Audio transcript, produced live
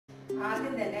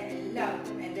ആദ്യം തന്നെ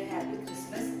എല്ലാവർക്കും എൻ്റെ ഹാപ്പി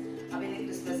ക്രിസ്മസ്. അപ്പോൾ ഇനി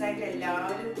ക്രിസ്മസ് ആയിട്ട്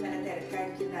എല്ലാവരും നല്ല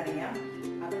തിരക്കായിരിക്കും അറിയാം.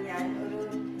 അപ്പോൾ ഞാൻ ഒരു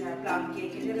പ്ലം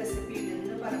കേക്കിൻ്റെ റെസിപ്പി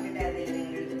ഇടുന്നു പറഞ്ഞിട്ടായിരുന്നില്ല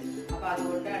നിങ്ങളുടെ. അപ്പോൾ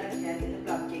അതുകൊണ്ടാണ് ഞാൻ ഇന്ന്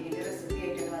പ്ലം കേക്കിൻ്റെ റെസിപ്പി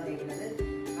ആയിട്ടാണ് വന്നിരിക്കുന്നത്.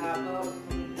 അപ്പോൾ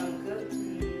നമുക്ക്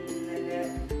നല്ല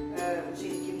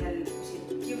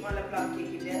ശരിക്കും ഉള്ള പ്ലം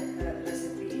കേക്കിൻ്റെ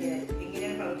റെസിപ്പി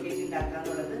എങ്ങനെയാണ് പ്ലം കേക്ക് ഉണ്ടാക്കുക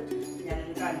എന്നുള്ളത്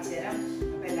ഞാനൊന്ന് കാണിച്ചു തരാം.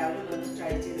 അപ്പോൾ എല്ലാവരും ഒന്ന്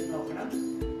ട്രൈ ചെയ്ത് നോക്കണം.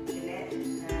 പിന്നെ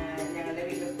ഞങ്ങളുടെ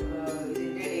വീട്ടിൽ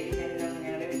ഇതിൻ്റെ ഇടയിൽ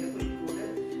ഞങ്ങളുടെ വീട്ടിൽ പുൽക്കൂട്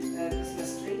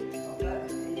ക്രിസ്മസ് ട്രീ ഒക്കെ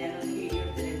ഞാനൊന്ന് വീഡിയോ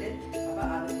എടുത്തിട്ടുണ്ട്. അപ്പോൾ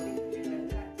അതും കൂടി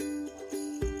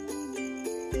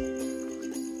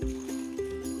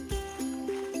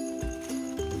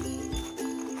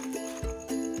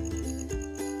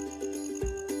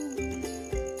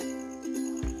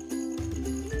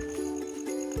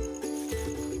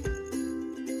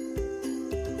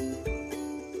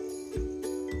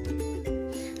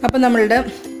അപ്പോൾ നമ്മളുടെ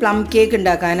പ്ലം കേക്ക്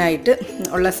ഉണ്ടാക്കാനായിട്ട്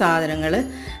ഉള്ള സാധനങ്ങൾ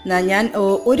ഞാൻ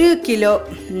 1 കിലോ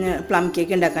പ്ലം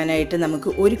കേക്ക് ഉണ്ടാക്കാനായിട്ട് നമുക്ക്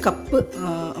 1 കപ്പ്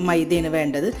മൈദയാണ്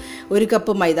വേണ്ടത്. 1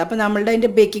 കപ്പ് മൈദ. അപ്പോൾ നമ്മളുടെ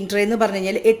അതിൻ്റെ ബേക്കിംഗ് ട്രേ എന്ന് പറഞ്ഞു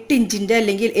കഴിഞ്ഞാൽ 8 ഇഞ്ചിൻ്റെ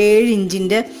അല്ലെങ്കിൽ 7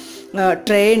 ഇഞ്ചിൻ്റെ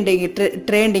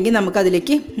ട്രേ ഉണ്ടെങ്കിൽ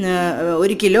നമുക്കതിലേക്ക്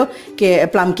 1 കിലോ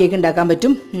പ്ലം കേക്ക് ഉണ്ടാക്കാൻ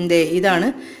പറ്റും. ഇതാണ്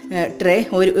ട്രേ.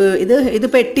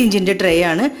 ഇതിപ്പോൾ 8 ഇഞ്ചിൻ്റെ ട്രേ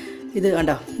ആണ്. ഇത്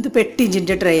കണ്ടോ, ഇതിപ്പോൾ 8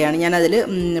 ഇഞ്ചിൻ്റെ ട്രേ ആണ്. ഞാനതിൽ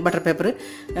ബട്ടർ പേപ്പർ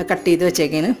കട്ട് ചെയ്ത്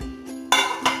വെച്ചേക്കാണ്.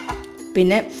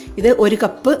 പിന്നെ ഇത് 1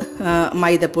 കപ്പ്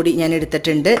മൈദപ്പൊടി ഞാൻ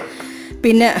എടുത്തിട്ടുണ്ട്.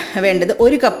 പിന്നെ വേണ്ടത്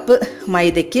 1 കപ്പ്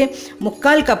മൈദയ്ക്ക്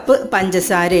 1/4 കപ്പ്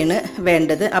പഞ്ചസാരയാണ്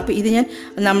വേണ്ടത്. അപ്പോൾ ഇത്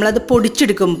നമ്മളത്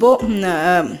പൊടിച്ചെടുക്കുമ്പോൾ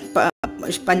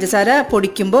പഞ്ചസാര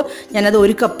പൊടിക്കുമ്പോൾ ഞാനത്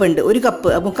 1 കപ്പ് ഉണ്ട്. 1 കപ്പ്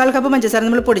 1/4 കപ്പ് പഞ്ചസാര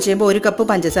നമ്മൾ പൊടിച്ച് കഴിയുമ്പോൾ 1 കപ്പ്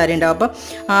പഞ്ചസാര ഉണ്ടാവും. അപ്പം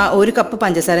ആ 1 കപ്പ്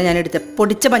പഞ്ചസാര ഞാൻ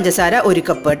പൊടിച്ച പഞ്ചസാര 1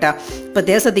 കപ്പ് കേട്ടോ.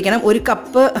 പ്രത്യേകം ശ്രദ്ധിക്കണം. 1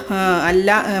 കപ്പ് അല്ല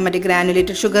മറ്റേ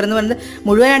ഗ്രാനുലേറ്റഡ് ഷുഗർ എന്ന് പറയുന്നത്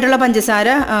മുഴുവനായിട്ടുള്ള പഞ്ചസാര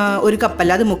 1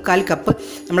 കപ്പല്ല, അത് 1/4 കപ്പ്.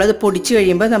 നമ്മളത് പൊടിച്ച്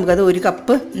കഴിയുമ്പോൾ നമുക്കത് 1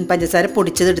 കപ്പ് പഞ്ചസാര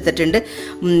പൊടിച്ചത് എടുത്തിട്ടുണ്ട്.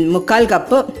 1/4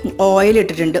 കപ്പ് ഓയിൽ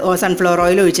ഇട്ടിട്ടുണ്ട്, സൺഫ്ലവർ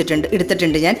ഓയിൽ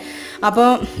എടുത്തിട്ടുണ്ട് ഞാൻ. അപ്പോൾ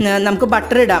നമുക്ക്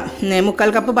ബട്ടർ ഇടാം.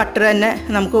 1/4 കപ്പ് ബട്ടർ തന്നെ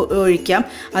നമുക്ക് ഒഴിക്കാം,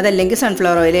 അതല്ലെങ്കിൽ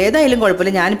സൺഫ്ലവർ ഓയിൽ, ഏതായാലും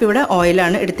കുഴപ്പമില്ല. ഞാനിപ്പോൾ ഇവിടെ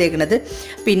ഓയിലാണ് എടുത്തേക്കുന്നത്.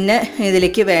 പിന്നെ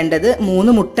ഇതിലേക്ക് വേണ്ടത്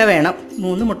 3 മുട്ട വേണം.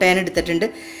 3 മുട്ട ഞാൻ എടുത്തിട്ടുണ്ട്.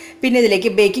 പിന്നെ ഇതിലേക്ക്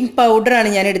ബേക്കിംഗ് പൗഡറാണ്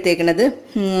ഞാൻ എടുത്തേക്കുന്നത്.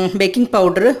 Baking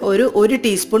powder 1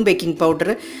 teaspoon baking powder.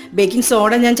 Baking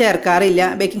soda ഞാൻ ചേർക്കാറില്ല.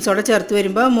 ബേക്കിംഗ് സോഡ ചേർത്ത്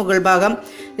വരുമ്പോൾ മുകൾ ഭാഗം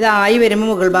ഇതായി വരുമ്പോൾ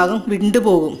മുകൾ ഭാഗം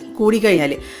വിണ്ടുപോകും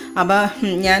കൂടിക്കഴിഞ്ഞാൽ. അപ്പോൾ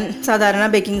ഞാൻ സാധാരണ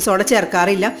ബേക്കിംഗ് സോഡ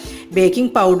ചേർക്കാറില്ല.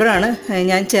 ബേക്കിംഗ് പൗഡറാണ്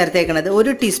ഞാൻ ചേർത്തേക്കുന്നത്.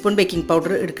 1 ടീസ്പൂൺ ബേക്കിംഗ്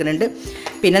പൗഡർ എടുക്കുന്നുണ്ട്.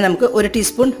 പിന്നെ നമുക്ക് 1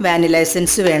 ടീസ്പൂൺ വാനില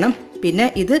എസൻസ് വേണം. പിന്നെ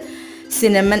ഇത്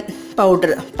സിനമൺ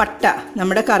പൗഡർ, പട്ട,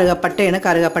 നമ്മുടെ കറുകപ്പട്ടയാണ്,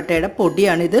 കറുകപ്പട്ടയുടെ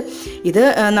പൊടിയാണിത്. ഇത്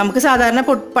നമുക്ക് സാധാരണ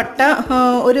പട്ട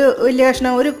ഒരു വലിയ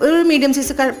കഷ്ണം ഒരു മീഡിയം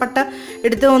സൈസ് പട്ട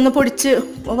എടുത്ത്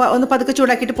ഒന്ന് പതുക്കെ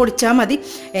ചൂടാക്കിയിട്ട് പൊടിച്ചാൽ മതി.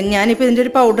 ഞാനിപ്പോൾ ഇതിൻ്റെ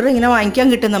ഒരു പൗഡർ ഇങ്ങനെ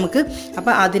വാങ്ങിക്കാൻ കിട്ടും നമുക്ക്.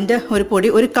 അപ്പോൾ അതിൻ്റെ ഒരു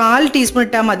പൊടി 1/4 ടീസ്പൂൺ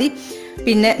ഇട്ടാൽ മതി.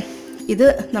 പിന്നെ ഇത്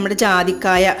നമ്മുടെ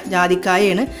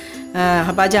ജാതിക്കായാണ്.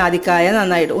 അപ്പോൾ ആ ജാതിക്കായ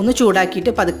നന്നായിട്ട് ഒന്ന്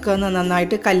ചൂടാക്കിയിട്ട് പതുക്കെ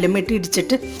നന്നായിട്ട് കല്ലുമിട്ട്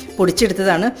ഇടിച്ചിട്ട്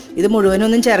പൊടിച്ചെടുത്തതാണ്. ഇത്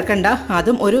മുഴുവനൊന്നും ചേർക്കണ്ട.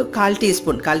 അതും 1/4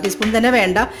 ടീസ്പൂൺ. 1/4 ടീസ്പൂൺ തന്നെ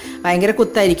വേണ്ട, ഭയങ്കര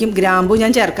കുത്തായിരിക്കും. ഗ്രാമ്പൂ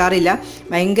ഞാൻ ചേർക്കാറില്ല.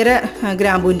 ഭയങ്കര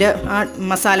ഗ്രാമ്പൂവിൻ്റെ ആ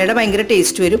മസാലയുടെ ഭയങ്കര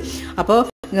ടേസ്റ്റ് വരും. അപ്പോൾ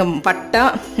പട്ട,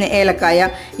 ഏലക്കായ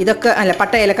ഇതൊക്കെ അല്ല,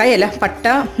 പട്ട ഏലക്കായ അല്ല, പട്ട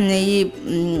ഈ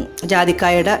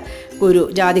ജാതിക്കായുടെ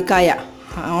ജാതിക്കായ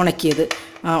ഉണക്കിയത്,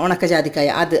 ഉണക്ക ജാതിക്കായ,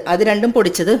 അത് രണ്ടും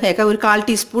പൊടിച്ചത് 1/4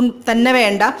 ടീസ്പൂൺ തന്നെ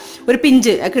വേണ്ട, ഒരു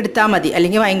പിഞ്ച് ഒക്കെ എടുത്താൽ മതി.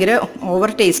 അല്ലെങ്കിൽ ഭയങ്കര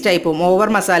ഓവർ ടേസ്റ്റായി പോവും, ഓവർ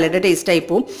മസാലയുടെ ടേസ്റ്റായി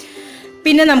പോവും.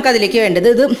 പിന്നെ നമുക്കതിലേക്ക് വേണ്ടത്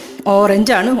ഇത്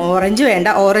ഓറഞ്ചാണ്. ഓറഞ്ച് വേണ്ട,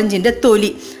 ഓറഞ്ചിൻ്റെ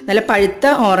തൊലി, നല്ല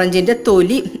പഴുത്ത ഓറഞ്ചിൻ്റെ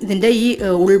തൊലി, ഇതിൻ്റെ ഈ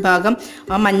ഉൾഭാഗം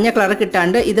ആ മഞ്ഞ കളർ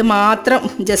കിട്ടാണ്ട് ഇത് മാത്രം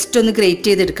ജസ്റ്റ് ഒന്ന് ഗ്രേറ്റ്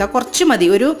ചെയ്തെടുക്കുക. കുറച്ച് മതി,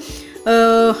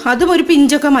 അതും ഒരു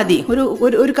പിഞ്ചൊക്കെ മതി.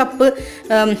 ഒരു കപ്പ്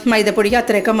മൈദപ്പൊടിക്ക്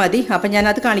അത്രയൊക്കെ മതി. അപ്പം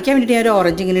ഞാനത് കാണിക്കാൻ വേണ്ടിയിട്ട് ഞാൻ ഒരു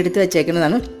ഓറഞ്ച് ഇങ്ങനെ എടുത്ത്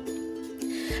വെച്ചേക്കുന്നതാണ്.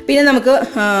 പിന്നെ നമുക്ക്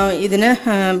ഇതിന്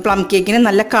പ്ലം കേക്കിന്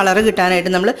നല്ല കളറ്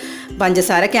കിട്ടാനായിട്ട് നമ്മൾ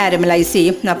പഞ്ചസാര കാരമലൈസ്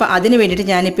ചെയ്യും. അപ്പോൾ അതിന് വേണ്ടിയിട്ട്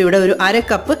ഞാനിപ്പോൾ ഇവിടെ ഒരു 1/2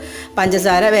 കപ്പ്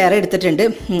പഞ്ചസാര വേറെ എടുത്തിട്ടുണ്ട്.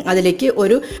 അതിലേക്ക്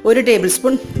ഒരു ടേബിൾ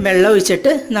സ്പൂൺ വെള്ളം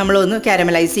ഒഴിച്ചിട്ട് നമ്മളൊന്ന്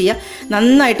കാരമലൈസ് ചെയ്യുക.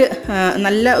 നന്നായിട്ട്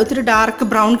ഒത്തിരി ഡാർക്ക്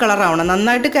ബ്രൗൺ കളർ ആവണം,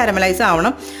 നന്നായിട്ട് കാരമലൈസ്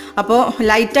ആവണം. അപ്പോൾ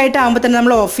ലൈറ്റായിട്ട് ആകുമ്പോൾ തന്നെ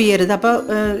നമ്മൾ ഓഫ് ചെയ്യരുത്. അപ്പോൾ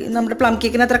നമ്മുടെ പ്ലം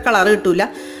കേക്കിന് അത്ര കളർ കിട്ടില്ല.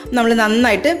 നമ്മൾ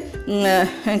നന്നായിട്ട്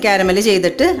കാരമൽ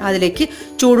ചെയ്തിട്ട് അതിലേക്ക്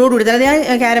ചൂടോടുകൂടി തന്നെ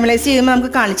കാരമലൈസ് ചെയ്യുമ്പോൾ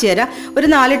നമുക്ക് കാണിച്ചു തരാം. ഒരു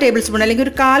 4 ടേബിൾ സ്പൂൺ അല്ലെങ്കിൽ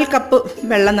ഒരു 1/4 കപ്പ്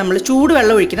വെള്ളം നമ്മൾ ചൂട്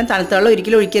വെള്ളം ഒഴിക്കണം. തണുത്ത വെള്ളം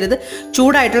ഒരിക്കലും ഒഴിക്കരുത്.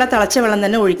 ചൂടായിട്ടുള്ള തിളച്ച വെള്ളം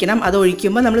തന്നെ ഒഴിക്കണം. അത്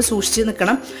ഒഴിക്കുമ്പോൾ നമ്മൾ സൂക്ഷിച്ച്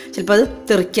നിൽക്കണം, ചിലപ്പോൾ അത്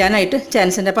തെറിക്കാനായിട്ട്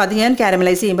ചാൻസ് ഉണ്ട്. അപ്പോൾ അത് ഞാൻ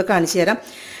കാരമലൈസ് ചെയ്യുമ്പോൾ കാണിച്ചു തരാം.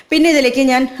 പിന്നെ ഇതിലേക്ക്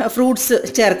ഞാൻ ഫ്രൂട്ട്സ്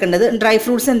ചേർക്കേണ്ടത്, ഡ്രൈ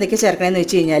ഫ്രൂട്ട്സ് എന്തൊക്കെ ചേർക്കണമെന്ന്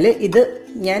വെച്ച് കഴിഞ്ഞാൽ ഇത്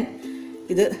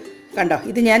കണ്ടോ,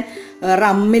 ഇത് ഞാൻ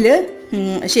റമ്മിൽ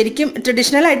ശരിക്കും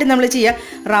ട്രഡീഷണലായിട്ട് നമ്മൾ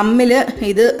ചെയ്യുക റമ്മിൽ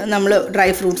ഇത് നമ്മൾ ഡ്രൈ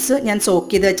ഫ്രൂട്ട്സ് ഞാൻ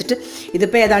സോക്ക് ചെയ്ത് വെച്ചിട്ട്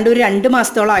ഇതിപ്പോൾ ഏതാണ്ട് ഒരു 2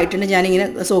 മാസത്തോളം ആയിട്ടുണ്ട് ഞാനിങ്ങനെ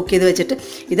സോക്ക് ചെയ്ത് വെച്ചിട്ട്.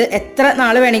 ഇത് എത്ര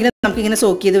നാൾ വേണമെങ്കിലും നമുക്കിങ്ങനെ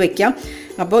സോക്ക് ചെയ്ത് വെക്കാം.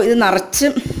 അപ്പോൾ ഇത്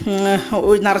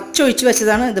നിറച്ചൊഴിച്ച്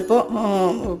വെച്ചതാണ്. ഇതിപ്പോൾ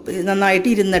നന്നായിട്ട്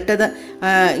ഇരുന്നിട്ട് ഇത്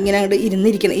ഇങ്ങനെ അങ്ങോട്ട്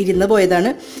ഇരുന്ന് പോയതാണ്.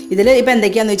 ഇതിൽ ഇപ്പോൾ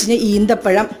എന്തൊക്കെയാണെന്ന് വെച്ച് കഴിഞ്ഞാൽ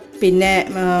ഈന്തപ്പഴം, പിന്നെ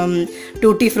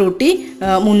ടൂട്ടി ഫ്രൂട്ടി,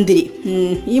 മുന്തിരി.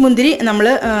 ഈ മുന്തിരി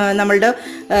നമ്മളുടെ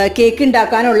കേക്ക്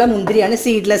ഉണ്ടാക്കാനുള്ള മുന്തിരിയാണ്,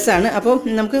 സീഡ്ലെസ് ആണ്. അപ്പോൾ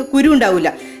നമുക്ക് കുരു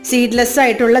ഉണ്ടാവില്ല. സീഡ്ലെസ്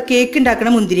ആയിട്ടുള്ള കേക്ക്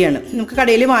ഉണ്ടാക്കണ മുന്തിരിയാണ്. നമുക്ക്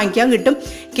കടയിൽ വാങ്ങിക്കാൻ കിട്ടും.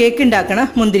 കേക്ക് ഉണ്ടാക്കണ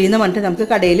മുന്തിരി എന്ന് പറഞ്ഞിട്ട് നമുക്ക്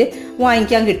കടയിൽ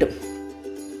വാങ്ങിക്കാൻ കിട്ടും.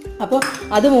 അപ്പോൾ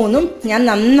അത് മൂന്നും ഞാൻ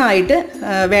നന്നായിട്ട്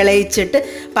വിളയിച്ചിട്ട്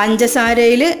പഞ്ചസാര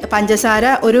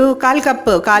ഒരു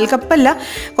 1/4 കപ്പല്ല,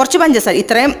 കുറച്ച് പഞ്ചസാര,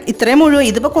 ഇത്രയും മുഴുവൻ.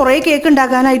 ഇതിപ്പോൾ കുറേ കേക്ക്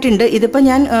ഉണ്ടാക്കാനായിട്ടുണ്ട്. ഇതിപ്പോൾ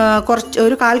ഞാൻ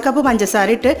ഒരു 1/4 കപ്പ്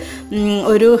പഞ്ചസാര ഇട്ട്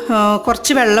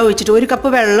കുറച്ച് വെള്ളം ഒഴിച്ചിട്ട് 1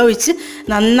 കപ്പ് വെള്ളം ഒഴിച്ച്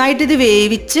നന്നായിട്ട് ഇത്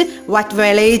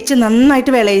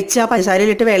നന്നായിട്ട് വിളയിച്ച് ആ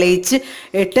പഞ്ചസാരയിലിട്ട് വിളയിച്ച്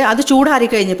ഇട്ട് അത് ചൂടാറി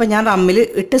കഴിഞ്ഞപ്പോൾ ഞാൻ റമ്മിൽ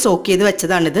ഇട്ട് സോക്ക് ചെയ്ത്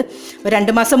വെച്ചതാണിത്.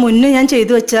 2 മാസം മുന്നേ ഞാൻ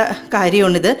ചെയ്തു വെച്ച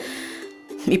കാര്യമാണിത്.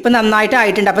 ഇപ്പം നന്നായിട്ട്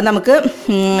ആയിട്ടുണ്ട്. അപ്പം നമുക്ക്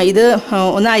ഇത്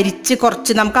ഒന്ന് അരിച്ച്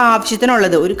കുറച്ച് നമുക്ക്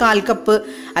ആവശ്യത്തിനുള്ളത് ഒരു 1/4 കപ്പ്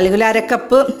അല്ലെങ്കിൽ 1/2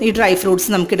 കപ്പ് ഈ ഡ്രൈ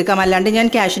ഫ്രൂട്ട്സ് നമുക്ക് എടുക്കാം. അല്ലാണ്ട് ഞാൻ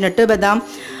കാഷ്യൂനട്ട്, ബദാം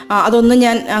അതൊന്നും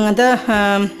ഞാൻ അങ്ങനത്തെ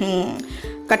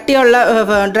കട്ടിയുള്ള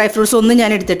ഡ്രൈ ഫ്രൂട്ട്സ് ഒന്നും ഞാൻ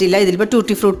എടുത്തിട്ടില്ല. ഇതിലിപ്പോൾ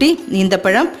ടൂട്ടി ഫ്രൂട്ടി,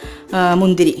 ഈന്തപ്പഴം,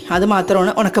 മുന്തിരി, അത്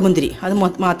മാത്രമാണ് ഉണക്കമുന്തിരി, അത്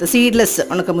മാത്രം സീഡ്ലെസ്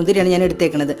ഉണക്കമുന്തിരിയാണ് ഞാൻ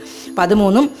എടുത്തേക്കുന്നത്. അപ്പോൾ അത്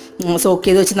മൂന്നും സോക്ക്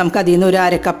ചെയ്ത് വെച്ച് നമുക്ക് അതിൽ നിന്ന് ഒരു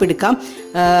 1/2 കപ്പ് എടുക്കാം.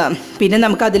 പിന്നെ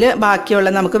നമുക്കതിൽ ബാക്കിയുള്ള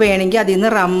നമുക്ക് വേണമെങ്കിൽ അതിൽ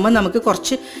നിന്ന് റമ്മ് നമുക്ക്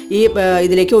കുറച്ച്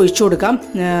ഇതിലേക്ക് ഒഴിച്ചു കൊടുക്കാം.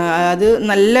 അത്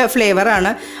നല്ല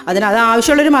ഫ്ലേവറാണ്. അത്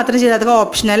ആവശ്യമുള്ളവർ മാത്രം ചെയ്താൽ അതൊക്കെ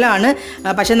ഓപ്ഷണലാണ്.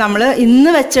 പക്ഷെ നമ്മൾ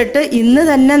ഇന്ന് വെച്ചിട്ട് ഇന്ന്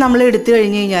തന്നെ നമ്മൾ എടുത്തു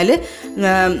കഴിഞ്ഞ് കഴിഞ്ഞാൽ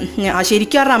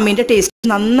ശരിക്കും ആ റമ്മിൻ്റെ ടേസ്റ്റ്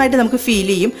നന്നായിട്ട് നമുക്ക് ഫീൽ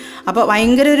ചെയ്യും. അപ്പോൾ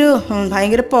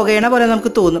ഭയങ്കര പുകയണ പോലെ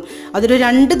നമുക്ക് തോന്നും. അതൊരു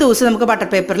 2 ദിവസം നമുക്ക് ബട്ടർ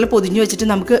പേപ്പറിൽ പൊതിഞ്ഞ് വെച്ചിട്ട്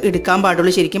നമുക്ക് എടുക്കാൻ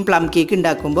പാടുള്ളൂ. ശരിക്കും പ്ലം കേക്ക്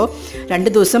ഉണ്ടാക്കുമ്പോൾ 2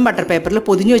 ദിവസം ബട്ടർ പേപ്പറിൽ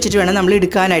പൊതിഞ്ഞ് വെച്ചിട്ട് വേണം നമ്മൾ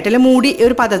എടുക്കാനായിട്ട്. അല്ലെങ്കിൽ മൂടി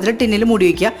ഒരു പാത്രത്തിൽ ടിന്നിൽ മൂടി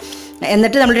വയ്ക്കുക.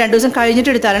 എന്നിട്ട് നമ്മൾ 2 ദിവസം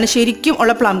കഴിഞ്ഞിട്ട് എടുത്താലാണ് ശരിക്കും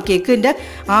ഉള്ള പ്ലം കേക്കിൻ്റെ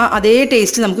അതേ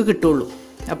ടേസ്റ്റ് നമുക്ക് കിട്ടുള്ളൂ.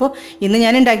 അപ്പോൾ ഇന്ന്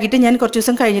ഞാൻ ഉണ്ടാക്കിയിട്ട് ഞാൻ കുറച്ച്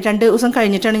ദിവസം കഴിഞ്ഞിട്ട് 2 ദിവസം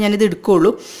കഴിഞ്ഞിട്ടാണ് ഞാനിത്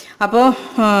എടുക്കുകയുള്ളൂ. അപ്പോൾ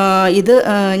ഇത്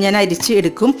ഞാൻ അരിച്ച്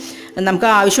എടുക്കും. നമുക്ക്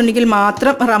ആവശ്യമുണ്ടെങ്കിൽ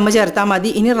മാത്രം റമ്മ് ചേർത്താൽ മതി.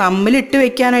 ഇനി റമ്മിലിട്ട്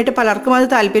വെക്കാനായിട്ട് പലർക്കും അത്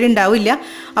താല്പര്യം ഉണ്ടാവില്ല.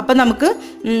 അപ്പം നമുക്ക്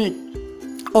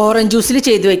ഓറഞ്ച് ജ്യൂസിൽ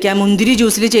ചെയ്ത് വയ്ക്കാം, മുന്തിരി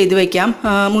ജ്യൂസിൽ ചെയ്ത് വയ്ക്കാം.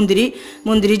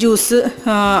 മുന്തിരി ജ്യൂസ്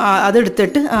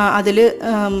അതെടുത്തിട്ട് അതിൽ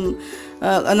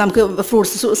നമുക്ക്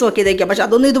ഫ്രൂട്ട്സ് സോക്ക് ചെയ്ത് വയ്ക്കാം. പക്ഷെ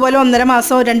അതൊന്നും ഇതുപോലെ 1.5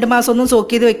 മാസമോ 2 മാസമോ ഒന്നും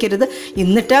സോക്ക് ചെയ്ത് വെക്കരുത്.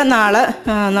 ഇന്നിട്ട് നാളെ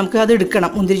നമുക്ക് അത്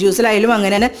എടുക്കണം. മുന്തിരി ജ്യൂസിലായാലും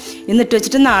അങ്ങനെ തന്നെ ഇന്നിട്ട്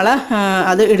വെച്ചിട്ട് നാളെ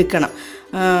അത് എടുക്കണം.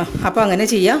 അപ്പോൾ അങ്ങനെ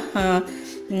ചെയ്യാം.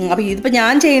 അപ്പോൾ ഇതിപ്പോൾ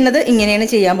ഞാൻ ചെയ്യുന്നത് ഇങ്ങനെയാണ്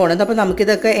ചെയ്യാൻ പോകുന്നത്. അപ്പോൾ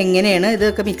നമുക്കിതൊക്കെ എങ്ങനെയാണ്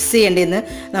ഇതൊക്കെ മിക്സ് ചെയ്യേണ്ടതെന്ന്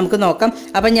നമുക്ക് നോക്കാം.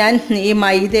 അപ്പോൾ ഞാൻ ഈ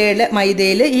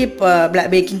മൈദയിൽ ഈ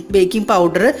ബേക്കിംഗ്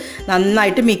പൗഡർ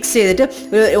നന്നായിട്ട് മിക്സ് ചെയ്തിട്ട്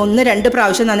 1-2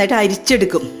 പ്രാവശ്യം നന്നായിട്ട്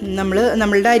അരിച്ചെടുക്കും.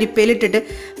 നമ്മളുടെ അരിപ്പയിലിട്ടിട്ട്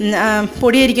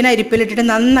പൊടിയരിക്കുന്ന അരിപ്പയിലിട്ടിട്ട്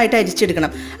നന്നായിട്ട്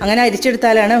അരിച്ചെടുക്കണം. അങ്ങനെ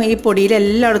അരിച്ചെടുത്താലാണ് ഈ പൊടിയിൽ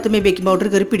എല്ലായിടത്തും ഈ ബേക്കിംഗ് പൗഡർ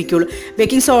കയറി പിടിക്കുകയുള്ളൂ.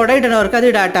 ബേക്കിംഗ് സോഡ ഇടണവർക്ക് അത്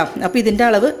ഇടാട്ടോ. അപ്പോൾ ഇതിൻ്റെ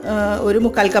അളവ് ഒരു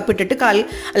 1/4 കപ്പ് ഇട്ടിട്ട്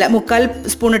 1/4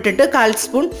 സ്പൂൺ ഇട്ടിട്ട്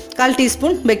 1/4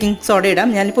 ടീസ്പൂൺ ബേക്കിംഗ് സോഡ ഇടാം.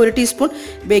 ഞാനിപ്പോൾ 1 ടീസ്പൂൺ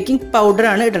ബേക്കിംഗ്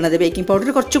പൗഡറാണ് ഇടുന്നത്. ബേക്കിംഗ് പൗഡർ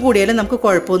കുറച്ച് കൂടിയാലും നമുക്ക്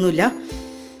കുഴപ്പമൊന്നുമില്ല.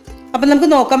 അപ്പം നമുക്ക്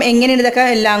നോക്കാം എങ്ങനെയാണ് ഇതൊക്കെ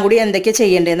എല്ലാം കൂടി എന്തൊക്കെ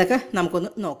ചെയ്യേണ്ടതെന്നൊക്കെ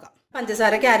നമുക്കൊന്ന് നോക്കാം.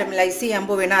 പഞ്ചസാര കാരമലൈസ് ചെയ്യാൻ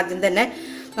പോവുകയാണ് ആദ്യം തന്നെ.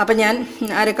 അപ്പം ഞാൻ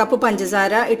 1/2 കപ്പ്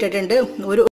പഞ്ചസാര ഇട്ടിട്ടുണ്ട്.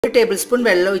 ഒരു ടേബിൾ സ്പൂൺ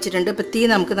വെള്ളം ഒഴിച്ചിട്ടുണ്ട്. ഇപ്പം തീ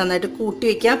നമുക്ക് നന്നായിട്ട് കൂട്ടി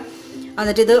വയ്ക്കാം.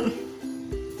 എന്നിട്ടിത്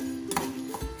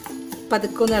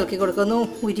പതുക്കെ ഒന്ന് ഇളക്കി കൊടുക്കുക. ഒന്ന്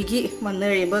ഉരുകി വന്നു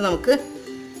കഴിയുമ്പോൾ നമുക്ക്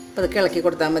പതുക്കെ ഇളക്കി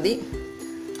കൊടുത്താൽ മതി.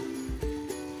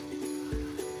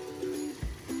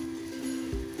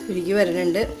 ഉരുകി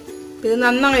വരുന്നുണ്ട്. ഇത്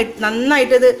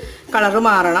നന്നായിട്ട് ഇത് കളറ്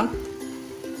മാറണം.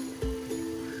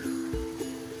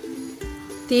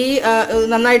 തീ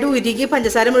നന്നായിട്ട് ഉരുകി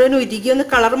പഞ്ചസാര മുഴുവൻ ഉരുകി ഒന്ന്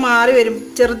കളർ മാറി വരും,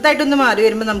 ചെറുതായിട്ടൊന്ന് മാറി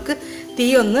വരുമ്പോൾ നമുക്ക് തീ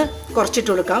ഒന്ന് കുറച്ചിട്ട്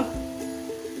കൊടുക്കാം.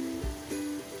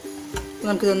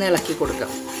 നമുക്കിതൊന്ന് ഇളക്കി കൊടുക്കാം.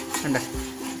 കണ്ട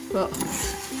അപ്പോൾ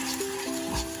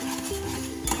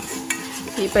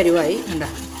ഈ പരിവായി കണ്ട.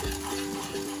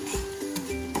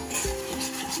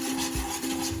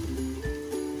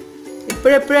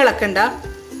 എപ്പോഴും ഇളക്കണ്ട.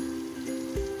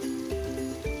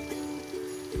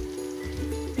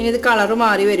 ഇനി ഇത് കളറ്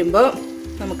മാറി വരുമ്പോൾ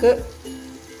നമുക്ക്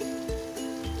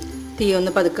തീ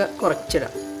ഒന്ന് പതുക്കെ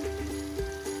കുറച്ചിടാം.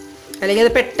 അല്ലെങ്കിൽ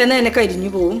അത് പെട്ടെന്ന് തന്നെ കരിഞ്ഞു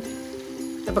പോവും.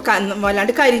 അപ്പോൾ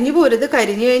വല്ലാണ്ട് കരിഞ്ഞു പോരുത്.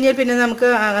 കരിഞ്ഞു കഴിഞ്ഞാൽ പിന്നെ നമുക്ക്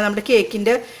നമ്മുടെ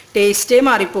കേക്കിൻ്റെ ടേസ്റ്റേ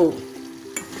മാറിപ്പോവും.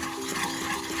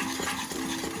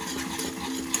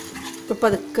 ഇപ്പോൾ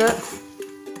പതുക്കെ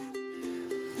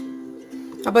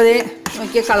അപ്പോൾ അതേ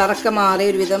നോക്കിയ കളറൊക്കെ മാറി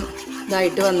ഒരുവിധം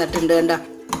ഇതായിട്ട് വന്നിട്ടുണ്ട്. കണ്ട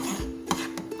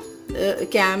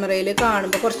ക്യാമറയിൽ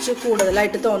കാണുമ്പോൾ കുറച്ച്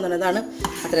കൂടുതലായിട്ട് തോന്നുന്നതാണ്.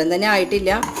 അത്രയും തന്നെ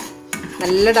ആയിട്ടില്ല,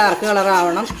 നല്ല ഡാർക്ക്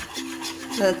കളറാവണം.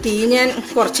 തീ ഞാൻ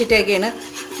കുറച്ചിട്ടേക്കാണ്,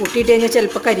 കൂട്ടിയിട്ട് കഴിഞ്ഞാൽ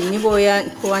ചിലപ്പോൾ കരിഞ്ഞു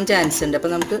പോകാൻ ചാൻസ് ഉണ്ട്.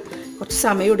 അപ്പോൾ നമുക്ക് കുറച്ച്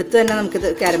സമയം എടുത്ത് തന്നെ നമുക്കിത്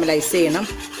കാരമലൈസ് ചെയ്യണം.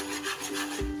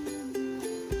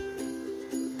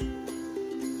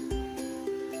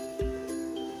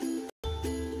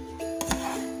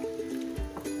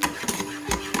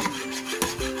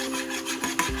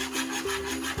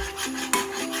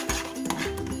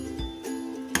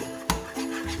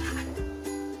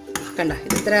 കണ്ട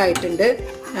ഇത്ര ആയിട്ടുണ്ട്.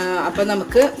 അപ്പോൾ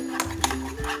നമുക്ക്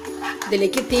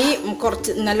ഇതിലേക്ക് തീ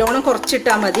നല്ലോണം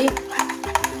കുറച്ചിട്ടാൽ മതി.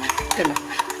 കണ്ട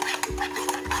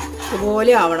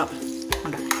ഇതുപോലെ ആവണം.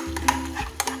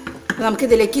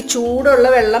 നമുക്കിതിലേക്ക് ചൂടുള്ള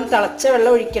വെള്ളം, തിളച്ച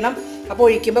വെള്ളം ഒഴിക്കണം. അപ്പോൾ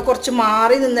ഒഴിക്കുമ്പോൾ കുറച്ച്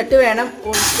മാറി നിന്നിട്ട് വേണം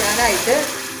ഒഴിക്കാനായിട്ട്.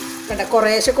 കണ്ട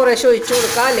കുറേശ്ശെ ഒഴിച്ചു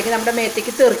കൊടുക്കുക, അല്ലെങ്കിൽ നമ്മുടെ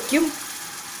മേത്തേക്ക് തെറിക്കും.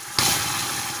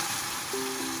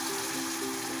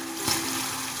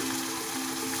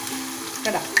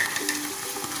 കണ്ട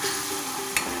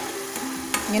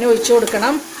ഇങ്ങനെ ഒഴിച്ചു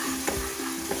കൊടുക്കണം.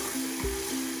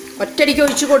 ഒറ്റയടിക്ക്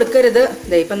ഒഴിച്ച് കൊടുക്കരുത്.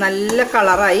 ഇതേ ഇപ്പം നല്ല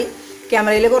കളറായി.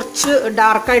 ക്യാമറയിൽ കുറച്ച്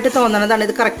ഡാർക്കായിട്ട് തോന്നണതാണ്,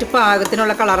 ഇത് കറക്റ്റ്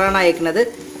പാകത്തിനുള്ള കളറാണ് അയക്കുന്നത്.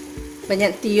 അപ്പം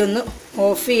ഞാൻ തീ ഒന്ന്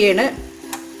ഓഫ് ചെയ്യണ്.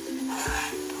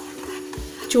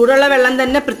 ചൂടുള്ള വെള്ളം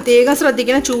തന്നെ പ്രത്യേകം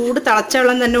ശ്രദ്ധിക്കണം, ചൂട് തിളച്ച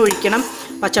വെള്ളം തന്നെ ഒഴിക്കണം.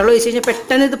 പച്ചവെള്ളം ഒഴിച്ച് കഴിഞ്ഞാൽ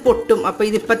പെട്ടെന്ന് ഇത് പൊട്ടും. അപ്പോൾ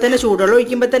ഇതിപ്പോൾ തന്നെ ചൂടുവെള്ളം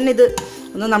ഒഴിക്കുമ്പോൾ തന്നെ ഇത്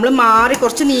ഒന്ന് നമ്മൾ മാറി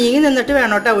കുറച്ച് നീങ്ങി നിന്നിട്ട്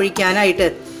വേണം കേട്ടോ ഒഴിക്കാനായിട്ട്.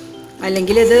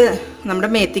 അല്ലെങ്കിൽ ഇത് നമ്മുടെ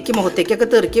മേത്തേക്ക് മുഖത്തേക്കൊക്കെ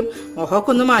തെറിക്കും.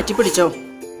 മുഖമൊക്കെ ഒന്ന് മാറ്റി പിടിച്ചോ.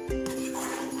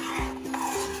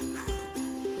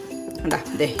 കണ്ടാ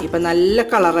അതെ ഇപ്പം നല്ല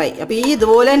കളറായി. അപ്പോൾ ഈ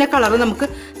ഇതുപോലെ തന്നെ കളറ് നമുക്ക്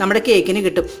നമ്മുടെ കേക്കിന്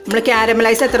കിട്ടും. നമ്മൾ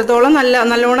കാരമലൈസ് എത്രത്തോളം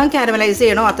നല്ലോണം കാരമലൈസ്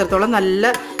ചെയ്യണോ അത്രത്തോളം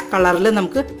നല്ല കളറിൽ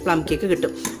നമുക്ക് പ്ലം കേക്ക്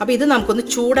കിട്ടും. അപ്പോൾ ഇത് നമുക്കൊന്ന്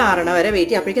ചൂടാറണ വരെ വെയിറ്റ്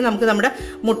ചെയ്യാം. അപ്പോഴേക്കും നമുക്ക് നമ്മുടെ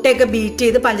മുട്ടയൊക്കെ ബീറ്റ്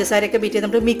ചെയ്ത് പഞ്ചസാരയൊക്കെ ബീറ്റ് ചെയ്ത്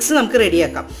നമ്മുടെ മിക്സ് നമുക്ക്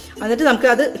റെഡിയാക്കാം. എന്നിട്ട് നമുക്ക്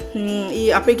അത്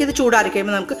അപ്പോഴേക്കും ഇത് ചൂടാറി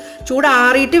കഴിയുമ്പോൾ നമുക്ക്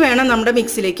ചൂടാറിയിട്ട് വേണം നമ്മുടെ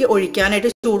മിക്സിലേക്ക് ഒഴിക്കാനായിട്ട്.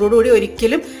 ചൂടോടുകൂടി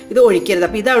ഒരിക്കലും ഇത് ഒഴിക്കരുത്.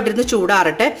 അപ്പോൾ ഇത് അവിടെ ഇരുന്ന്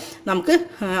ചൂടാറട്ടെ. നമുക്ക്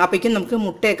അപ്പോഴേക്കും നമുക്ക്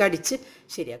മുട്ടയൊക്കെ അടിച്ച്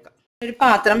ശരിയാക്കാം. ഒരു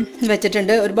പാത്രം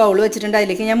വെച്ചിട്ടുണ്ട്, ഒരു ബൗൾ വെച്ചിട്ടുണ്ട്.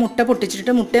 അതിലേക്ക് ഞാൻ മുട്ട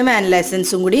പൊട്ടിച്ചിട്ട് മുട്ടയും വാനില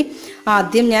എസൻസും കൂടി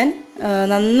ആദ്യം ഞാൻ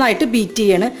നന്നായിട്ട് ബീറ്റ്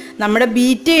ചെയ്യാണ്. നമ്മുടെ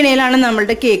ബീറ്റ് ചെയ്യണേലാണ്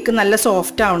നമ്മളുടെ കേക്ക് നല്ല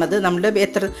സോഫ്റ്റ് ആവണത്. നമ്മുടെ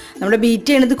ബീറ്റ്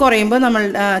ചെയ്യണത് കുറയുമ്പോൾ നമ്മൾ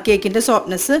കേക്കിൻ്റെ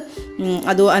സോഫ്റ്റ്നെസ്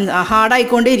അത്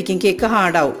ഹാർഡായിക്കൊണ്ടേ ഇരിക്കും, കേക്ക്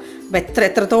ഹാർഡാവും. അപ്പോൾ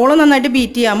എത്രത്തോളം നന്നായിട്ട്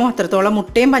ബീറ്റ് ചെയ്യാമോ അത്രത്തോളം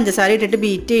മുട്ടയും പഞ്ചസാര ഇട്ടിട്ട്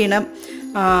ബീറ്റ് ചെയ്യണം.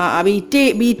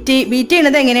 ബീറ്റ്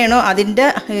ചെയ്യണത് എങ്ങനെയാണോ അതിൻ്റെ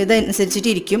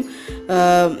ഇതനുസരിച്ചിട്ടിരിക്കും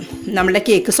നമ്മളുടെ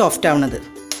കേക്ക് സോഫ്റ്റ് ആവണത്.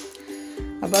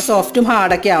 അപ്പോൾ സോഫ്റ്റും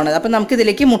ഹാർഡൊക്കെ ആവണത്. അപ്പോൾ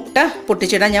നമുക്കിതിലേക്ക് മുട്ട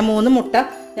പൊട്ടിച്ചിടാം. ഞാൻ 3 മുട്ട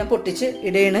ഞാൻ പൊട്ടിച്ച്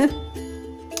ഇടയാണ്.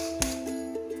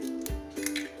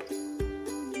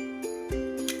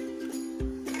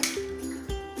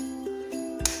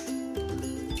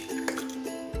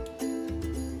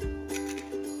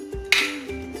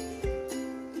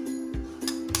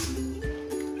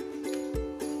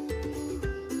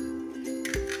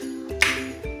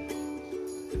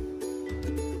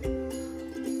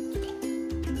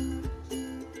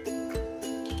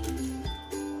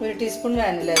 ഒരു ടീസ്പൂൺ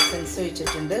വാനില എസൻസ്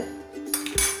ഒഴിച്ചിട്ടുണ്ട്.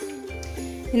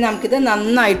 ഇനി നമുക്കിത്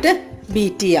നന്നായിട്ട്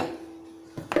ബീറ്റ് ചെയ്യാം.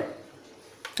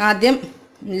 ആദ്യം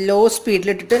ലോ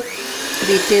സ്പീഡിലിട്ടിട്ട്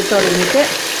ബീറ്റ് ചെയ്ത് തുടങ്ങിയിട്ട്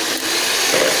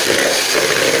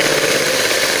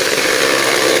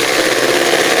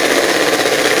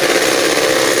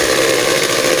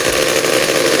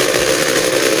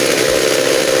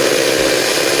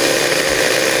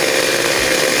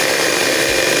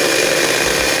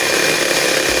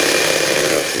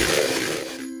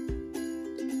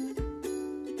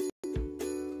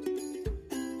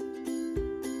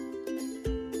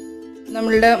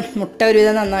നമ്മളുടെ മുട്ട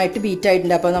ഒരുവിധം നന്നായിട്ട് ബീറ്റ്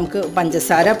ആയിട്ടുണ്ട്. അപ്പോൾ നമുക്ക്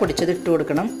പഞ്ചസാര പൊടിച്ചത് ഇട്ട്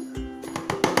കൊടുക്കണം.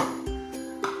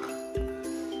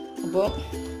 അപ്പോൾ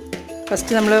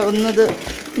ഫസ്റ്റ് നമ്മൾ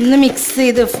ഒന്ന് മിക്സ്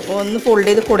ചെയ്ത് ഒന്ന് ഫോൾഡ്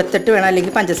ചെയ്ത് കൊടുത്തിട്ട് വേണം,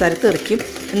 അല്ലെങ്കിൽ പഞ്ചസാര തെറിക്കും.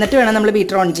 എന്നിട്ട് വേണം നമ്മൾ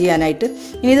ബീറ്റർ ഓൺ ചെയ്യാനായിട്ട്.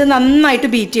 ഇനി ഇത് നന്നായിട്ട്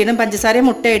ബീറ്റ് ചെയ്യണം. പഞ്ചസാരയും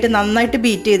മുട്ടയായിട്ട് നന്നായിട്ട്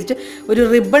ബീറ്റ് ചെയ്തിട്ട് ഒരു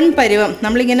റിബൺ പരുവം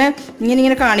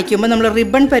നമ്മളിങ്ങനെ കാണിക്കുമ്പോൾ നമ്മൾ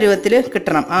റിബൺ പരുവത്തിൽ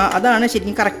കിട്ടണം. അതാണ്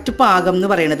ശരിക്കും കറക്റ്റ് പാകം എന്ന്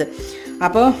പറയുന്നത്.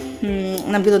 അപ്പോൾ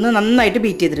നമുക്കിതൊന്ന് നന്നായിട്ട്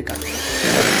ബീറ്റ് ചെയ്തെടുക്കാം.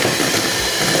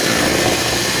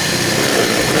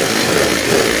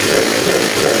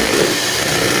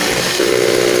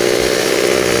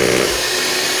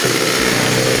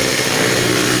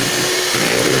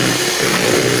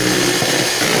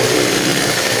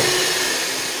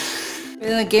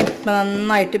 ഇത് നോക്കിയേ, ഇപ്പം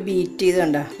നന്നായിട്ട് ബീറ്റ് ചെയ്ത്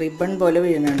കണ്ട റിബൺ പോലെ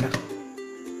വീഴുന്നുണ്ടോ?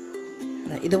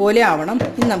 ഇതുപോലെ ആവണം.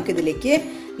 ഇനി നമുക്കിതിലേക്ക്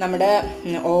നമ്മുടെ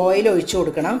ഓയിൽ ഒഴിച്ചു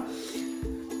കൊടുക്കണം.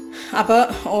 അപ്പോൾ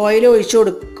ഓയിൽ ഒഴിച്ചു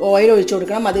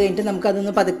കൊടുക്കണം. അത് കഴിഞ്ഞിട്ട്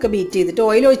നമുക്കതൊന്ന് പതുക്കെ ബീറ്റ് ചെയ്തിട്ട്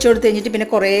ഓയിൽ ഒഴിച്ചു കൊടുത്ത് കഴിഞ്ഞിട്ട് പിന്നെ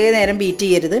കുറേ നേരം ബീറ്റ്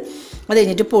ചെയ്യരുത്. അത്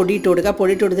കഴിഞ്ഞിട്ട് പൊടി ഇട്ട് കൊടുക്കുക.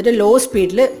 പൊടി ഇട്ട് കൊടുത്തിട്ട് ലോ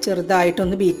സ്പീഡിൽ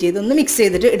ചെറുതായിട്ടൊന്ന് ബീറ്റ് ചെയ്ത് ഒന്ന് മിക്സ്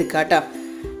ചെയ്തിട്ട് എടുക്കുക കേട്ടോ.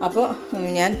 അപ്പോൾ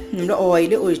ഞാൻ നമ്മുടെ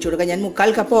ഓയിൽ ഒഴിച്ചു കൊടുക്കാം. ഞാൻ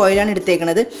 3/4 കപ്പ് ഓയിലാണ്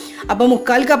എടുത്തേക്കണത്. അപ്പോൾ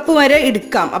 3/4 കപ്പ് വരെ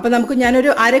എടുക്കാം. അപ്പോൾ നമുക്ക്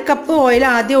ഞാനൊരു 1/2 കപ്പ് ഓയിൽ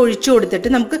ആദ്യം ഒഴിച്ചു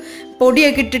കൊടുത്തിട്ട് നമുക്ക്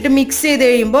പൊടിയൊക്കെ ഇട്ടിട്ട് മിക്സ് ചെയ്ത്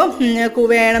കഴിയുമ്പോൾ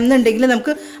വേണമെന്നുണ്ടെങ്കിൽ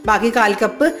നമുക്ക് ബാക്കി 1/4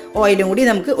 കപ്പ് ഓയിലും കൂടി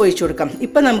നമുക്ക് ഒഴിച്ചു കൊടുക്കാം.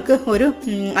 ഇപ്പം നമുക്ക് ഒരു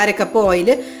 1/2 കപ്പ്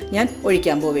ഓയിൽ ഞാൻ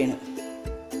ഒഴിക്കാൻ പോവുകയാണ്.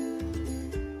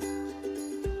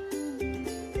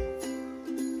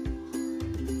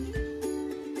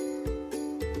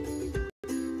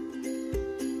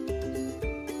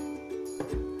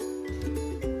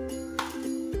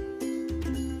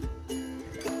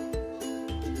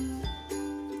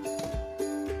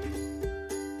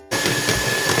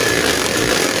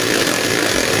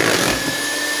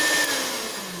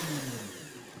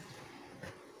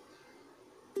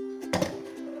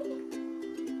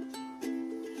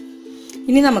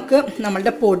 ഇനി നമുക്ക്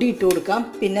നമ്മളുടെ പൊടി ഇട്ട് കൊടുക്കാം.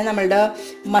 പിന്നെ നമ്മളുടെ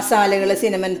മസാലകൾ,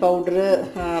 സിനമൺ പൗഡർ,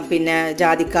 പിന്നെ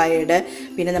ജാതിക്കായയുടെ,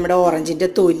 പിന്നെ നമ്മുടെ ഓറഞ്ചിൻ്റെ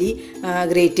തൊലി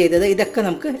ഗ്രേറ്റ് ചെയ്തത്, ഇതൊക്കെ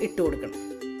നമുക്ക് ഇട്ട് കൊടുക്കണം.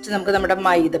 നമുക്ക് നമ്മുടെ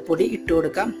മൈദപ്പൊടി ഇട്ട്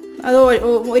കൊടുക്കാം. അത്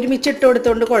ഒരുമിച്ച് ഇട്ട്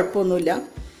കൊടുത്തുകൊണ്ട് കുഴപ്പമൊന്നുമില്ല,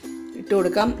 ഇട്ട്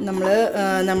കൊടുക്കാം.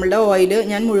 നമ്മളുടെ ഓയിൽ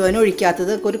ഞാൻ മുഴുവൻ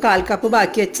ഒഴിക്കാത്തത്, ഒരു 1/4 കപ്പ്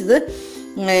ബാക്കി വെച്ചത്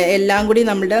എല്ലാം കൂടി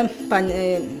നമ്മളുടെ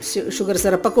ഷുഗർ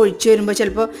സിറപ്പൊക്കെ ഒഴിച്ച് വരുമ്പോൾ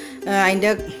ചിലപ്പോൾ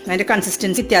അതിൻ്റെ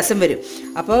കൺസിസ്റ്റൻസി വ്യത്യാസം വരും.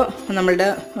 അപ്പോൾ നമ്മളുടെ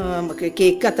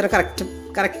കേക്ക് അത്ര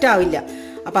കറക്റ്റ് ആവില്ല.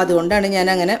 അപ്പോൾ അതുകൊണ്ടാണ് ഞാൻ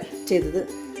അങ്ങനെ ചെയ്തത്.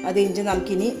 അത് കഴിഞ്ഞ്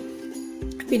നമുക്കിനി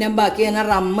പിന്നെ ബാക്കി തന്നെ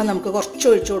റമ്മ് നമുക്ക് കുറച്ച്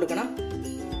ഒഴിച്ചു കൊടുക്കണം.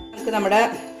 നമുക്ക് നമ്മുടെ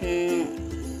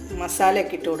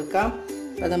മസാലയൊക്കെ ഇട്ട് കൊടുക്കാം.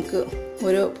 അപ്പോൾ നമുക്ക്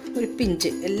ഒരു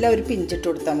പിഞ്ച്, എല്ലാം ഒരു പിഞ്ച് ഇട്ട്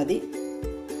കൊടുത്താൽ മതി.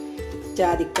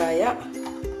 ജാതിക്കായ,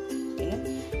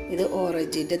 ഇത്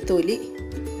ഓറഞ്ചിൻ്റെ തൊലി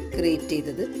ഗ്രേറ്റ്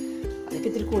ചെയ്തത്, അതിപ്പോൾ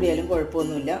ഇത്തിരി കൂടിയാലും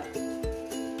കുഴപ്പമൊന്നുമില്ല.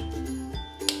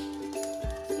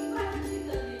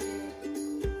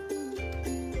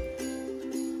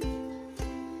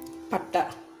 പട്ട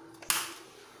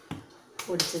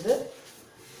പൊടിച്ചത്,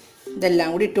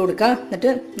 ഇതെല്ലാം കൂടി ഇട്ട് കൊടുക്കുക. എന്നിട്ട്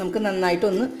നമുക്ക്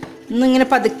നന്നായിട്ടൊന്നിങ്ങനെ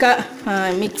പതുക്കെ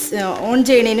ഓൺ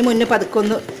ചെയ്യണതിന് മുന്നേ പതുക്കെ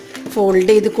ഒന്ന് ഫോൾഡ്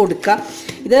ചെയ്ത് കൊടുക്കുക.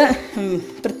 ഇത്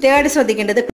പ്രത്യേകമായിട്ട്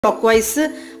ശ്രദ്ധിക്കേണ്ടത് ക്ലോക്ക് വൈസ്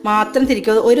മാത്രം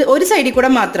തിരിക്കുക, ഒരു സൈഡിൽ കൂടെ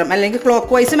മാത്രം, അല്ലെങ്കിൽ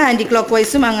ക്ലോക്ക് വൈസും ആൻറ്റി ക്ലോക്ക്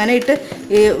വൈസും അങ്ങനെ ഇട്ട്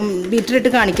ബീറ്ററിട്ട്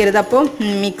കാണിക്കരുത്. അപ്പോൾ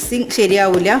മിക്സിങ്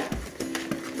ശരിയാവില്ല.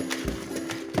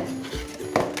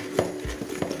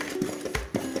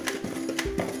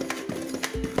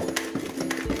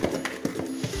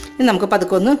 നമുക്ക്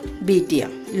പതുക്കെ ഒന്ന് ബീറ്റ്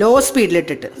ചെയ്യാം, ലോ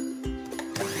സ്പീഡിലിട്ടിട്ട്.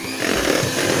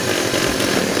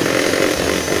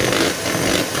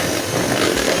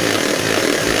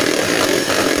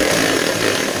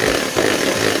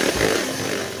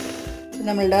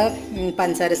 നമ്മളുടെ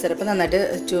പഞ്ചസാര സിറപ്പ് നന്നായിട്ട്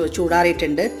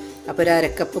ചൂടാറിയിട്ടുണ്ട്. അപ്പോൾ ഒരു 1/2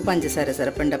 കപ്പ് പഞ്ചസാര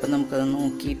സിറപ്പുണ്ട്. അപ്പോൾ നമുക്കത്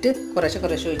നോക്കിയിട്ട്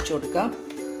കുറേശ്ശെ ഒഴിച്ചു കൊടുക്കാം.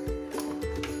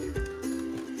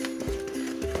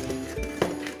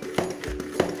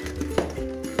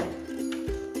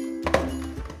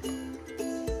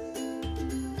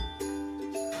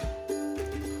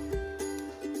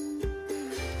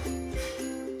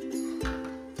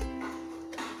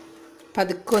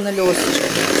 പതുക്കെ ഒന്ന് ലോസ്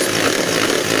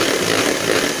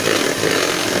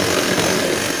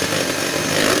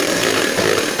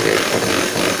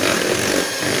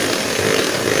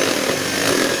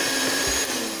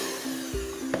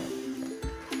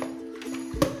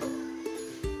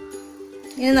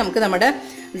ഇനി നമുക്ക് നമ്മുടെ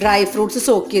ഡ്രൈ ഫ്രൂട്ട്സ്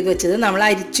സോക്ക് ചെയ്ത് വെച്ചത്, നമ്മൾ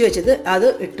അരിച്ചു വെച്ചത്, അത്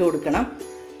ഇട്ട് കൊടുക്കണം.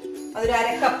 അതൊരു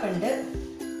 1/2 കപ്പുണ്ട്.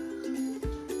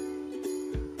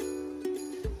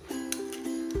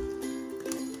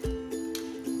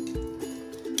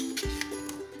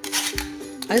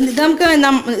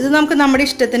 ഇത് നമുക്ക് നമ്മുടെ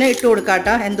ഇഷ്ടത്തിന് ഇട്ട് കൊടുക്കാം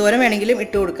കേട്ടോ. എന്തോരം വേണമെങ്കിലും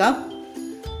ഇട്ട് കൊടുക്കാം.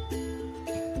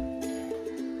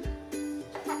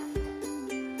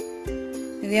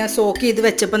 ഇത് ഞാൻ സോക്ക് ചെയ്ത്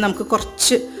വെച്ചപ്പോൾ നമുക്ക്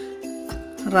കുറച്ച്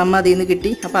റമ്മ അതിൽ നിന്ന്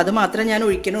കിട്ടി. അപ്പോൾ അത് മാത്രമേ ഞാൻ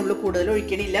ഒഴിക്കണുള്ളൂ, കൂടുതൽ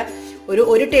ഒഴിക്കണില്ല.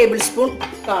 ഒരു ടേബിൾ സ്പൂൺ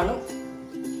കാണും,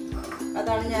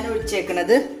 അതാണ് ഞാൻ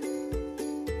ഒഴിച്ചേക്കണത്.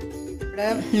 ഇവിടെ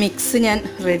മിക്സ് ഞാൻ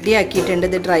റെഡി ആക്കിയിട്ടുണ്ട്.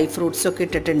 ഇത് ഡ്രൈ ഫ്രൂട്ട്സൊക്കെ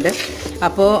ഇട്ടിട്ടുണ്ട്.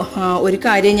 അപ്പോൾ ഒരു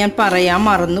കാര്യം ഞാൻ പറയാൻ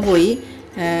മറന്നുപോയി,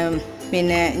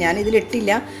 പിന്നെ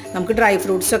ഞാനിതിലിട്ടില്ല. നമുക്ക് ഡ്രൈ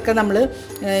ഫ്രൂട്ട്സൊക്കെ നമ്മൾ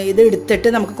ഇത് എടുത്തിട്ട്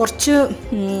നമുക്ക് കുറച്ച്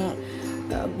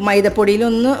മൈദപ്പൊടി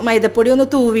ഒന്ന്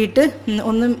തൂവിയിട്ട്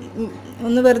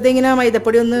ഒന്ന് വെറുതെ ഇങ്ങനെ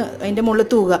മൈദപ്പൊടി ഒന്ന് അതിൻ്റെ മുകളിൽ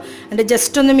തൂവുക, എന്നിട്ട്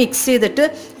ജസ്റ്റ് ഒന്ന് മിക്സ് ചെയ്തിട്ട്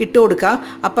ഇട്ട് കൊടുക്കുക.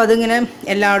 അപ്പോൾ അതിങ്ങനെ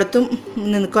എല്ലായിടത്തും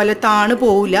നിൽക്കുക, അല്ലെ താണു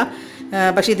പോവില്ല.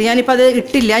 പക്ഷേ ഇത് ഞാനിപ്പോൾ അത്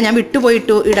ഇട്ടില്ല, ഞാൻ വിട്ടുപോയി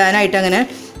ഇടാനായിട്ട് അങ്ങനെ.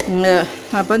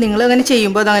 അപ്പോൾ നിങ്ങളങ്ങനെ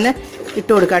ചെയ്യുമ്പോൾ അതങ്ങനെ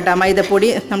ഇട്ട് കൊടുക്കുക കേട്ടോ. മൈദപ്പൊടി,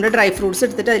 നമ്മുടെ ഡ്രൈ ഫ്രൂട്ട്സ്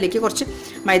എടുത്തിട്ട് അതിലേക്ക് കുറച്ച്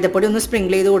മൈദപ്പൊടി ഒന്ന്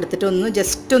സ്പ്രിങ്കിൾ ചെയ്ത് കൊടുത്തിട്ട്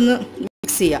ജസ്റ്റ് ഒന്ന്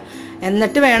മിക്സ് ചെയ്യുക.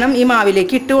 എന്നിട്ട് വേണം ഈ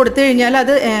മാവിലേക്ക് ഇട്ട് കൊടുത്തു കഴിഞ്ഞാൽ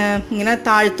അത് ഇങ്ങനെ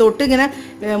താഴത്തോട്ട് ഇങ്ങനെ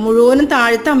മുഴുവനും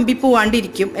താഴത്ത് അമ്പി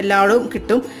പോവാണ്ടിരിക്കും, എല്ലായിടും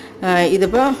കിട്ടും.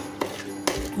 ഇതിപ്പോൾ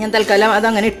ഞാൻ തൽക്കാലം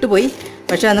അതങ്ങനെ ഇട്ടുപോയി,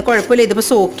 പക്ഷെ അന്ന് കുഴപ്പമില്ല. ഇതിപ്പോൾ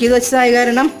സോക്ക് ചെയ്ത് വെച്ചതായ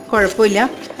കാരണം കുഴപ്പമില്ല.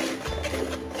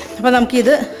 അപ്പോൾ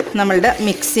നമുക്കിത് നമ്മളുടെ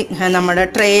നമ്മുടെ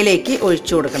ട്രേയിലേക്ക്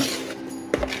ഒഴിച്ചു കൊടുക്കണം.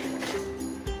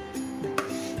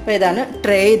 അപ്പോൾ ഇതാണ്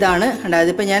ട്രേ, ഇതാണ്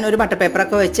അതായത് ഇപ്പോൾ ഞാൻ ഒരു ബട്ടർ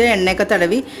പേപ്പറൊക്കെ വെച്ച് എണ്ണയൊക്കെ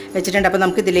തടവി വെച്ചിട്ടുണ്ട്. അപ്പോൾ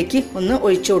നമുക്കിതിലേക്ക് ഒന്ന്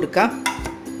ഒഴിച്ചു കൊടുക്കാം.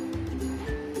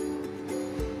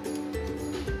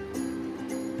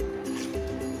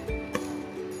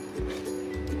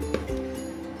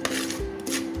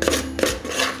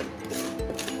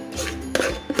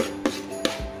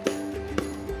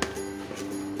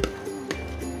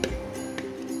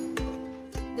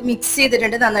 മിക്സ്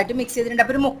ചെയ്തിട്ടുണ്ട്, നന്നായിട്ട് മിക്സ് ചെയ്തിട്ടുണ്ട്.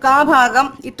 അപ്പോൾ ഒരു ഭാഗം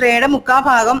ഈ ട്രേയുടെ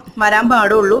ഭാഗം വരാൻ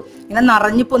പാടുള്ളൂ, ഇങ്ങനെ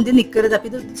നിറഞ്ഞു പൊന്തി നിൽക്കരുത്. അപ്പോൾ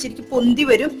ഇത് ശരിക്കും പൊന്തി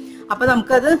വരും. അപ്പോൾ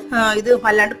നമുക്കത് ഇത്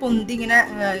വല്ലാണ്ട് പൊന്തി ഇങ്ങനെ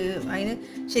അതിന്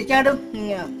ശരിക്കും അങ്ങോട്ട്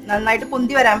നന്നായിട്ട്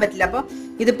പൊന്തി വരാൻ പറ്റില്ല. അപ്പോൾ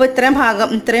ഇതിപ്പോൾ ഇത്രയും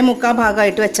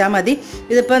ഭാഗമായിട്ട് വെച്ചാൽ മതി.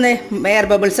 ഇതിപ്പോൾ എയർ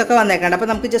ബബിൾസ് ഒക്കെ വന്നേക്കണ്ട.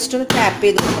 അപ്പോൾ നമുക്ക് ജസ്റ്റ് ഒന്ന് ടാപ്പ്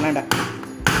ചെയ്ത് നോക്കണണ്ട.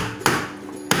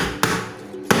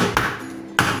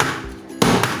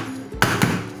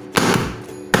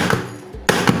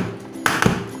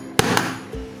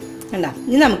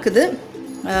 ഇനി നമുക്കിത്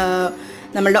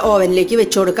നമ്മളുടെ ഓവനിലേക്ക്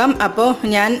വെച്ച് കൊടുക്കാം. അപ്പോൾ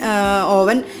ഞാൻ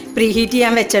ഓവൻ പ്രീഹീറ്റ്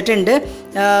ചെയ്യാൻ വെച്ചിട്ടുണ്ട്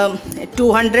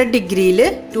 200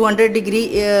 ഡിഗ്രി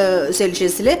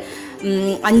സെൽഷ്യസിൽ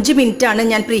 5 മിനിറ്റാണ്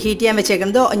ഞാൻ പ്രീഹീറ്റ് ചെയ്യാൻ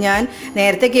വെച്ചേക്കുന്നത്. ഞാൻ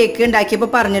നേരത്തെ കേക്ക്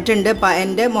ഉണ്ടാക്കിയപ്പോൾ പറഞ്ഞിട്ടുണ്ട്,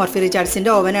 എൻ്റെ മോർഫി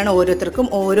റിച്ചാർഡ്സിൻ്റെ ഓവനാണ്. ഓരോരുത്തർക്കും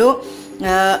ഓരോ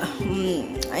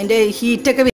അതിൻ്റെ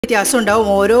ഹീറ്റൊക്കെ വ്യത്യാസം ഉണ്ടാവും,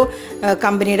 ഓരോ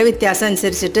കമ്പനിയുടെ വ്യത്യാസം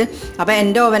അനുസരിച്ചിട്ട്. അപ്പോൾ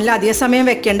എൻ്റെ ഓവനിൽ അധിക സമയം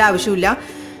വെക്കേണ്ട ആവശ്യമില്ല.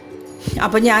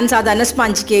 അപ്പോൾ ഞാൻ സാധാരണ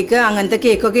സ്പഞ്ച് കേക്ക് അങ്ങനത്തെ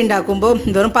കേക്കൊക്കെ ഉണ്ടാക്കുമ്പോൾ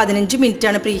വെറും 15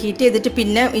 മിനിറ്റാണ് പ്രീഹീറ്റ് ചെയ്തിട്ട്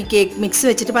പിന്നെ ഈ കേക്ക് മിക്സ്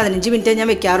വെച്ചിട്ട് 15 മിനിറ്റേ ഞാൻ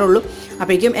വെക്കാറുള്ളൂ.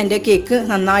 അപ്പോഴേക്കും എൻ്റെ കേക്ക്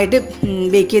നന്നായിട്ട്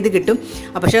ബേക്ക് ചെയ്ത് കിട്ടും.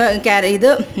 പക്ഷേ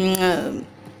ഇത്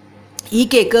ഈ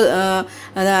കേക്ക്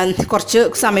കുറച്ച്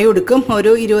സമയം എടുക്കും,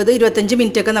 ഒരു 20-25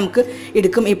 മിനിറ്റൊക്കെ നമുക്ക്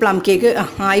എടുക്കും ഈ പ്ലം കേക്ക്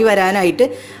ആയി വരാനായിട്ട്.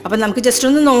 അപ്പം നമുക്ക് ജസ്റ്റ്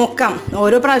ഒന്ന് നോക്കാം.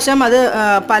 ഓരോ പ്രാവശ്യം അത്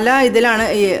പല ഇതിലാണ്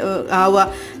ആവുക.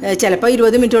 ചിലപ്പോൾ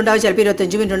 20 മിനിറ്റ് ഉണ്ടാവും, ചിലപ്പോൾ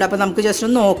 25 മിനിറ്റ് ഉണ്ടാവും. അപ്പോൾ നമുക്ക് ജസ്റ്റ്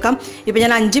ഒന്ന് നോക്കാം. ഇപ്പോൾ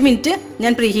ഞാൻ 5 മിനിറ്റ്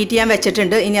ഞാൻ പ്രീഹീറ്റ് ചെയ്യാൻ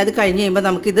വെച്ചിട്ടുണ്ട്. ഇനി അത് കഴിഞ്ഞ് കഴിയുമ്പോൾ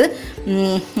നമുക്കിത്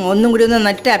ഒന്നും കൂടി ഒന്ന്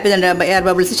നന്നായിട്ട് ടാപ്പ് ചെയ്തിട്ടുണ്ട്. എയർ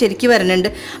ബബിൾസ് ശരിക്കും വരുന്നുണ്ട്.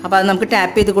 അപ്പോൾ അത് നമുക്ക്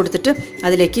ടാപ്പ് ചെയ്ത് കൊടുത്തിട്ട്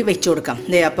അതിലേക്ക് വെച്ച് കൊടുക്കാം.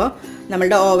 അപ്പോൾ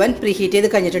നമ്മളുടെ ഓവൻ പ്രീഹീറ്റ് ചെയ്ത്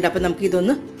കഴിഞ്ഞിട്ടുണ്ട്. അപ്പോൾ നമുക്ക്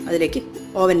ഇതൊന്ന് അതിലേക്ക്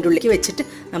ഓവൻ്റെ ഉള്ളിലേക്ക് വെച്ചിട്ട്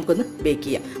നമുക്കൊന്ന് ബേക്ക്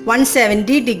ചെയ്യാം.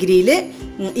 170 ഡിഗ്രിയിൽ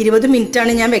 20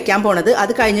 മിനിറ്റാണ് ഞാൻ വെക്കാൻ പോണത്.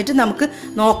 അത് കഴിഞ്ഞിട്ട് നമുക്ക്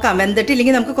നോക്കാം,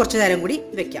 വെന്തിട്ടില്ലെങ്കിൽ നമുക്ക് കുറച്ച് നേരം കൂടി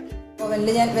വെക്കാം. ഓവനിൽ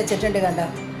ഞാൻ വെച്ചിട്ടുണ്ട്, കണ്ട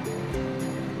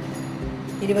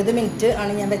 20 മിനിറ്റ്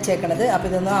ആണ് ഞാൻ വെച്ചേക്കണത്. അപ്പോൾ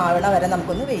ഇതൊന്ന് ആവണ വരെ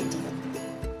നമുക്കൊന്ന് വെയിറ്റ്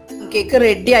ചെയ്യാം. കേക്ക്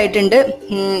റെഡി ആയിട്ടുണ്ട്.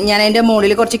 ഞാൻ അതിൻ്റെ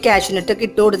മുകളിൽ കുറച്ച് കാഷ്യൂനട്ടൊക്കെ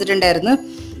ഇട്ട് കൊടുത്തിട്ടുണ്ടായിരുന്നു.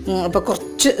 അപ്പോൾ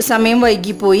കുറച്ച് സമയം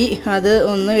വൈകിപ്പോയി അത്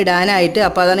ഒന്ന് ഇടാനായിട്ട്.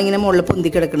 അപ്പോൾ അതാണ് ഇങ്ങനെ മുകളിൽ പൊന്തി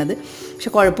കിടക്കുന്നത്. പക്ഷെ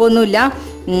കുഴപ്പമൊന്നുമില്ല.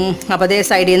 അപ്പോൾ അതേ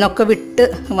സൈഡിൽ നിന്നൊക്കെ വിട്ട്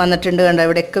വന്നിട്ടുണ്ട്, കണ്ടോ,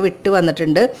 ഇവിടെയൊക്കെ വിട്ട്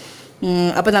വന്നിട്ടുണ്ട്.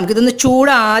 അപ്പോൾ നമുക്കിതൊന്ന്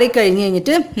ചൂടാറി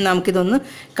കഴിഞ്ഞിട്ട് നമുക്കിതൊന്ന്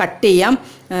കട്ട് ചെയ്യാം.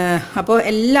 അപ്പോൾ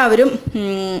എല്ലാവരും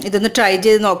ഇതൊന്ന് ട്രൈ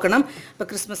ചെയ്ത് നോക്കണം. അപ്പോൾ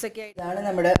ക്രിസ്മസൊക്കെ ഇതാണ്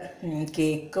നമ്മുടെ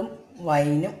കേക്കും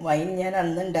വൈനും. വൈൻ ഞാൻ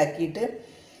അന്ന് ഉണ്ടാക്കിയിട്ട്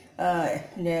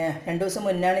 2 ദിവസം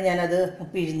മുന്നാണ് ഞാനത്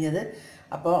പിഴിഞ്ഞത്.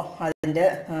 അപ്പോൾ അതിൻ്റെ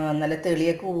നല്ല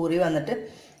തെളിയൊക്കെ ഊറി വന്നിട്ട്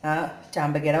ആ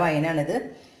ചാമ്പക്കയുടെ വൈനാണിത്.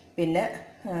 പിന്നെ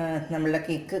നമ്മളുടെ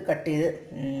കേക്ക് കട്ട് ചെയ്ത്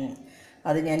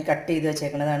അത് ഞാൻ കട്ട് ചെയ്ത്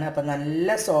വെച്ചേക്കുന്നതാണ്. അപ്പോൾ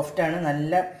നല്ല സോഫ്റ്റാണ്,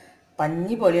 നല്ല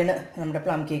പഞ്ഞി പോലെയാണ് നമ്മുടെ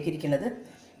പ്ലം കേക്ക് ഇരിക്കുന്നത്.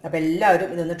 അപ്പോൾ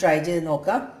എല്ലാവരും ഇതൊന്ന് ട്രൈ ചെയ്ത്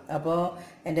നോക്കാം. അപ്പോൾ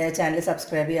എൻ്റെ ചാനൽ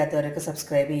സബ്സ്ക്രൈബ് ചെയ്യാത്തവരൊക്കെ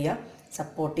സബ്സ്ക്രൈബ് ചെയ്യുക,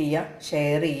 സപ്പോർട്ട് ചെയ്യുക,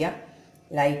 ഷെയർ ചെയ്യുക,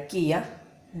 ലൈക്ക് ചെയ്യുക.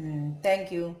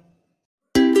 Thank you.